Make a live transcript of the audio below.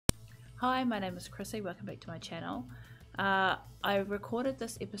Hi, my name is Chrissy, welcome back to my channel. I recorded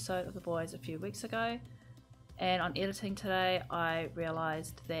this episode of The Boys a few weeks ago, and on editing today I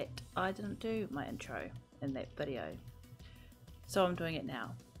realised that I didn't do my intro in that video, so I'm doing it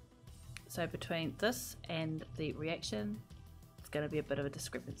now. So between this and the reaction, it's going to be a bit of a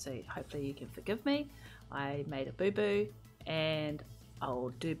discrepancy. Hopefully you can forgive me. I made a boo-boo and I'll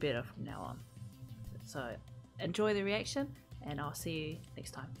do better from now on. So enjoy the reaction and I'll see you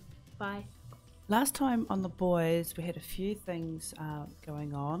next time. Bye. Last time on The Boys we had a few things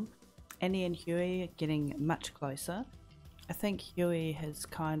going on. Annie and Huey are getting much closer. I think Huey has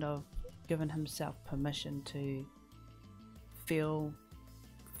kind of given himself permission to feel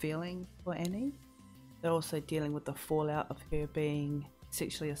feeling for Annie. They're also dealing with the fallout of her being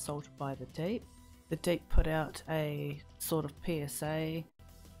sexually assaulted by the Deep. The Deep put out a sort of PSA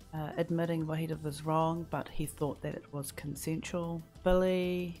admitting what he did was wrong, but he thought that it was consensual.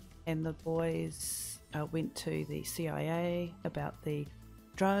 Billy and the boys went to the CIA about the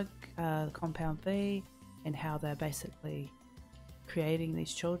drug, the Compound V, and how they're basically creating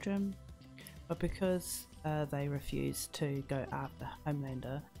these children. But because they refused to go after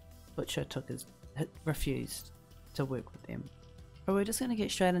Homelander, Butcher refused to work with them. But we're just going to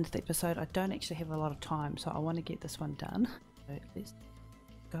get straight into the episode. I don't actually have a lot of time, so I want to get this one done. So let's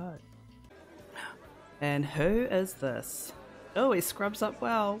go. And who is this? Oh, he scrubs up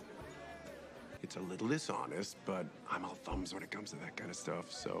well. It's a little dishonest, but I'm all thumbs when it comes to that kind of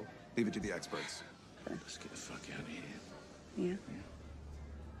stuff, so leave it to the experts. Let's get the fuck out of here. Yeah.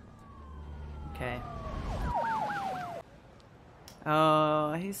 Okay.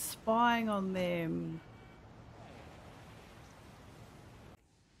 Oh, he's spying on them.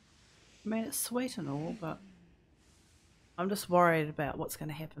 I mean, it's sweet and all, but I'm just worried about what's going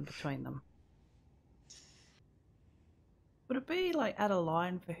to happen between them. Would it be like out of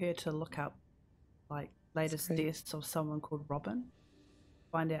line for her to look up like latest deaths of someone called Robin,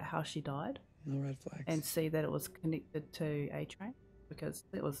 find out how she died? No red flags. And see that it was connected to A-Train? Because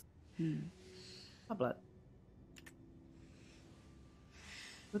it was public.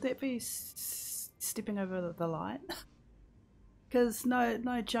 Would that be stepping over the line? Because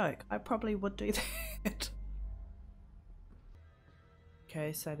no joke, I probably would do that.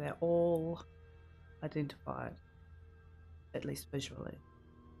 Okay, so they're all identified, at least visually.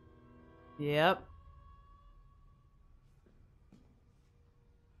 Yep.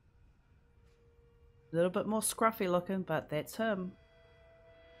 A little bit more scruffy looking, but that's him.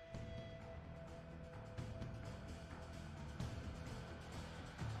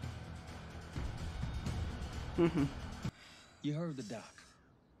 You heard the doc.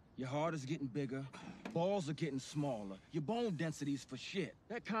 Your heart is getting bigger, balls are getting smaller, your bone density's for shit.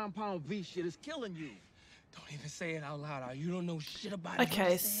 That compound V shit is killing you. Don't even say it out loud. You don't know shit about it.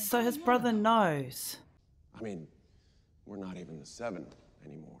 Okay, so his brother knows. I mean, we're not even the 7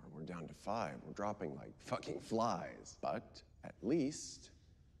 anymore. We're down to 5. We're dropping like fucking flies. But at least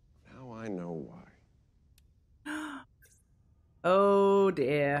now I know why. Oh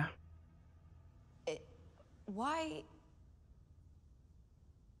dear. Why?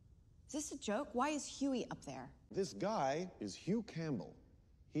 Is this a joke? Why is Huey up there? This guy is Hugh Campbell.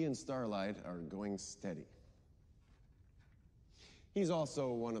 He and Starlight are going steady. He's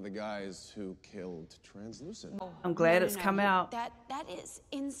also one of the guys who killed Translucent. I'm glad it's come out. That is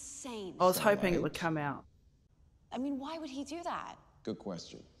insane. I was hoping it would come out. I mean, why would he do that? Good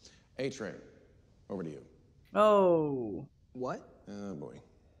question. A-Train, over to you. Oh. What? Oh boy.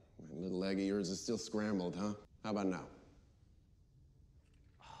 That little leg of yours is still scrambled, huh? How about now?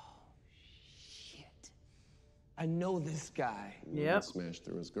 Shit. I know this guy. Yep. Smashed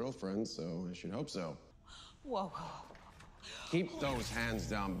through his girlfriend, so I should hope so. Whoa. Keep those hands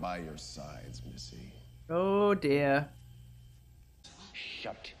down by your sides, Missy. Oh dear.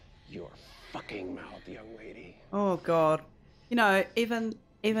 Shut your fucking mouth, young lady. Oh god. You know, even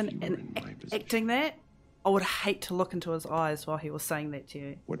in acting that, I would hate to look into his eyes while he was saying that to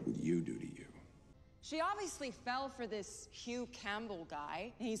you. What would you do to you? She obviously fell for this Hugh Campbell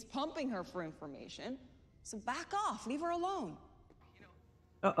guy, and he's pumping her for information. So back off, leave her alone.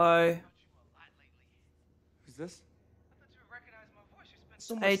 Uh-oh. Who's this?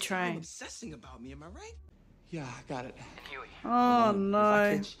 So A much Train. time obsessing about me, am I right? Yeah, I got it. Oh If I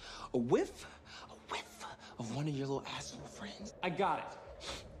no. catch a whiff of one of your little asshole friends. I got it.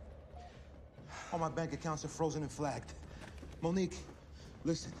 All my bank accounts are frozen and flagged. Monique,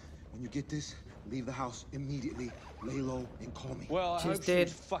 listen, when you get this, leave the house immediately. Lay low and call me. Well, I She's hope dead.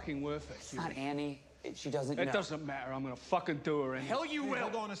 she's fucking worth it. It's not Annie. She doesn't know. It doesn't matter. I'm gonna fucking do her in. Hell you will.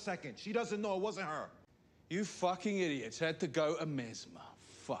 Hold on a second. She doesn't know it wasn't her. You fucking idiots had to go to Mesmer.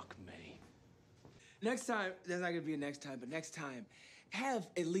 Fuck me. Next time, there's not gonna be a next time, but next time, have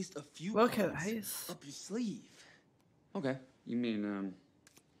at least a few Look at cards his. up your sleeve. Okay. You mean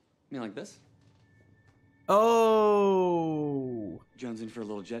like this? Oh. Jones in for a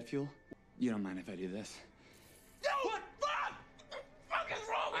little jet fuel? You don't mind if I do this? No! What? Fuck! What the fuck is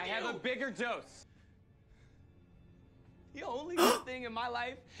wrong with I you? have a bigger dose. The only good thing in my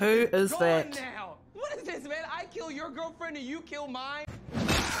life Who is gone that? now. What is this, man? I kill your girlfriend and you kill mine?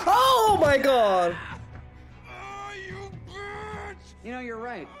 Oh my god. Oh, you bitch! You know, you're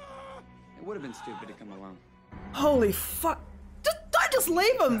right. It would have been stupid to come alone. Holy fuck. Don't just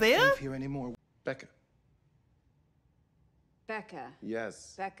leave him there. Here anymore. Becca. Becca.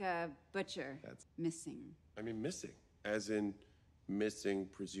 Yes. Becca Butcher. That's- Missing. I mean missing. As in missing,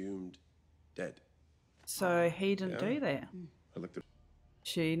 presumed dead. So he didn't Yeah. do that. I looked at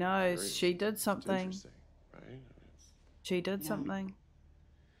She knows. Very She did It's something. interesting, right? I mean, it's- She did Yeah. something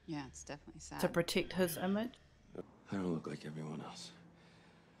Yeah, it's definitely sad. to protect his image. I don't look like everyone else.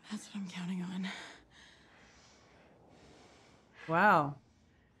 That's what I'm counting on. Wow.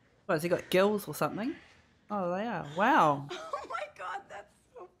 What, has he got gills or something? Oh, they are. Wow. Oh my god, that's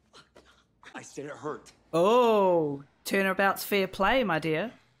so fucked up. I said it hurt. Oh, turnabout's fair play, my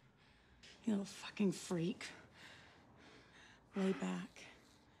dear. You little fucking freak. Lay back.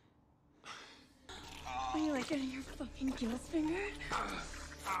 Are you like getting your fucking gills fingered?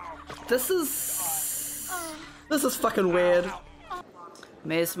 This is fucking weird.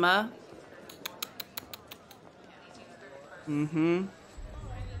 Mesmer. Mm-hmm.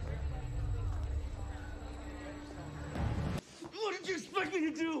 What did you expect me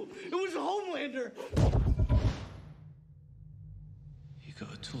to do? It was a Homelander. You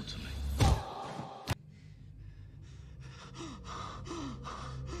gotta talk to me.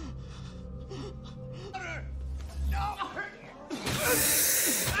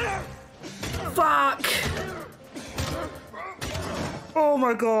 Fuck! Oh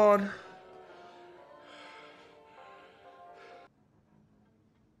my god.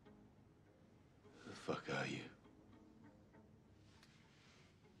 Who the fuck are you?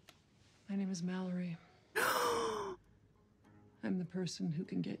 My name is Mallory. I'm the person who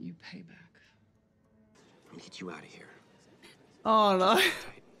can get you payback. I'll get you out of here. Oh no.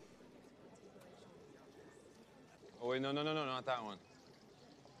 Oh, wait, no, not that one.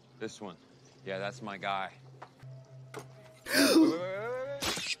 This one. Yeah, that's my guy.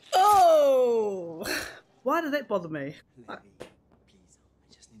 Wait. Oh! Why did that bother me?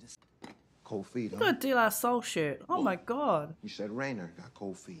 Cold feet, You huh? got a De La Soul shirt. Oh my god. You said Rainer got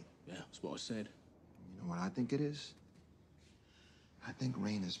cold feet. Yeah, that's what I said. You know what I think it is? I think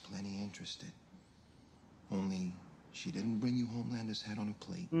Rainer's plenty interested. Only she didn't bring you Homelander's head on a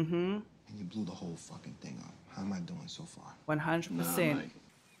plate. Mm-hmm. And you blew the whole fucking thing up. How am I doing so far? 100%.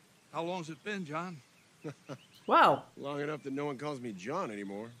 How long's it been, John? Wow. Long enough that no one calls me John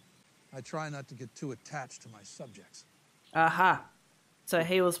anymore. I try not to get too attached to my subjects. Aha. So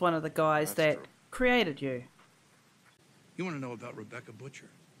he was one of the guys That's that true. created you. You want to know about Rebecca Butcher?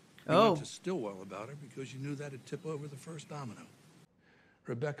 You Oh. went to Stillwell about her because you knew that'd tip over the first domino.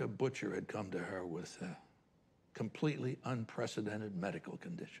 Rebecca Butcher had come to her with a completely unprecedented medical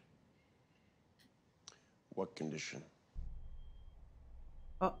condition. What condition?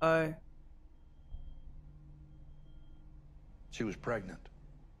 Uh-oh. She was pregnant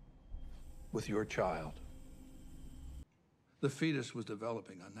with your child. The fetus was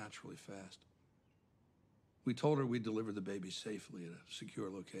developing unnaturally fast. We told her we'd deliver the baby safely at a secure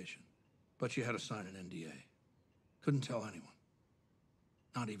location, but she had to sign an NDA. Couldn't tell anyone,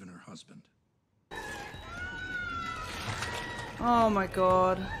 not even her husband. Oh my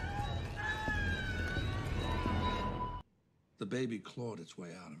god. The baby clawed its way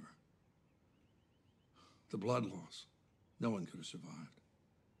out of her. The blood loss, no one could have survived.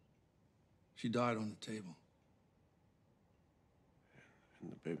 She died on the table.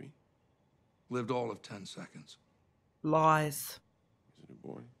 And the baby? Lived all of 10 seconds. Lies. Is it a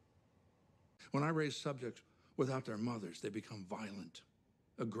boy? When I raise subjects without their mothers, they become violent,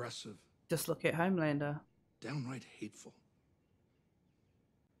 aggressive, Just look at Homelander. downright hateful.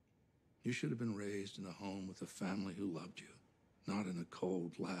 You should have been raised in a home with a family who loved you, not in a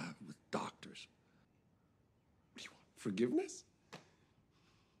cold lab with doctors. What do you want? Forgiveness?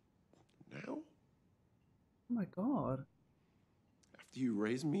 Now? Oh my god. After you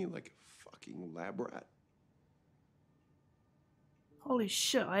raised me like a fucking lab rat? Holy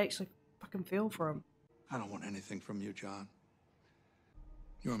shit, I actually fucking feel for him. I don't want anything from you, John.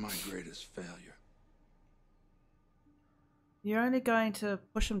 You're my greatest failure. You're only going to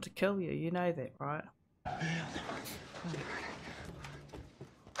push him to kill you, you know that, right?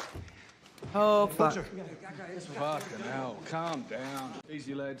 Oh, fuck. Fucking hell, calm down.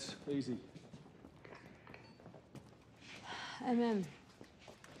 Easy, lads, easy.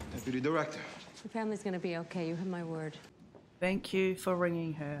 Deputy Director. The family's gonna be okay, you have my word. Thank you for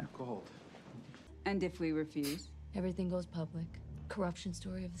ringing her. Go hold. And if we refuse? Everything goes public. Corruption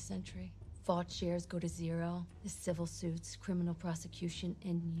story of the century. Fought shares go to zero. The civil suits, criminal prosecution,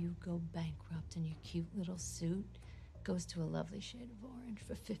 and you go bankrupt, and your cute little suit goes to a lovely shade of orange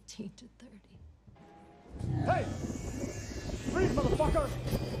for 15 to 30. Hey! Freeze, motherfucker!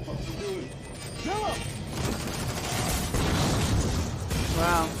 Kill him!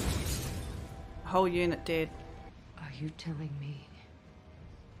 Wow. Whole unit dead. Are you telling me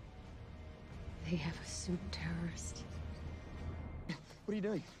they have a suit terrorist? What are you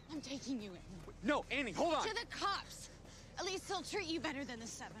doing? I'm taking you in. No, Annie, hold on. To the cops. At least they'll treat you better than the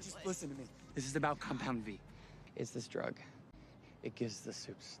Seven Just would. listen to me. This is about Compound V. It's this drug. It gives the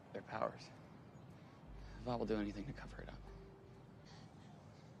soups their powers. I will do anything to cover it up.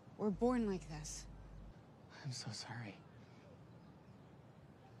 We're born like this. I'm so sorry.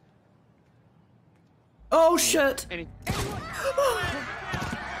 Oh shit! Fucking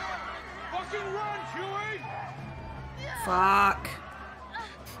run, Huey! Fuck.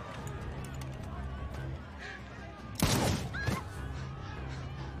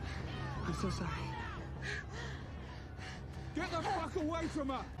 I'm so sorry. Get the fuck away from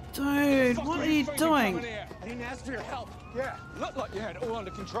her! Dude, what are you doing? I didn't ask for your help. Yeah, looked like you had it all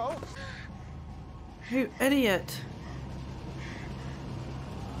under control. You idiot.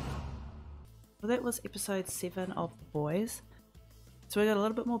 Well, that was episode 7 of The Boys. So we got a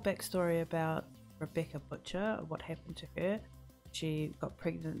little bit more backstory about Rebecca Butcher, what happened to her. She got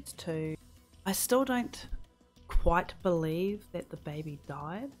pregnant too. I still don't quite believe that the baby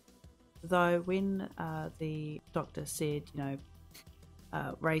died. Though when the doctor said, you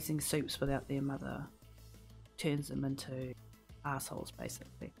know, raising soups without their mother turns them into assholes,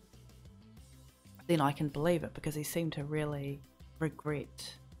 basically, then I can believe it, because he seemed to really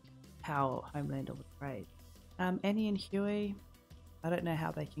regret how Homelander was raised. Annie and Huey, I don't know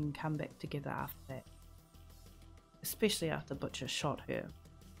how they can come back together after that, especially after Butcher shot her.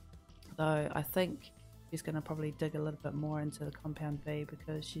 Though I think she's going to probably dig a little bit more into the Compound V,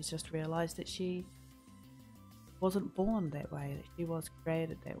 because she's just realised that she wasn't born that way, that she was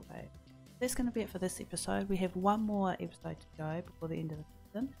created that way. That's going to be it for this episode. We have one more episode to go before the end of the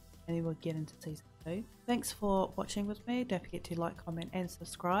season, and then we'll get into season 2. Thanks for watching with me. Don't forget to like, comment and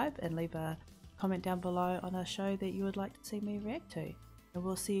subscribe, and leave a comment down below on a show that you would like to see me react to. And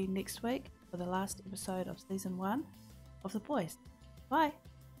we'll see you next week for the last episode of season 1 of The Boys. Bye!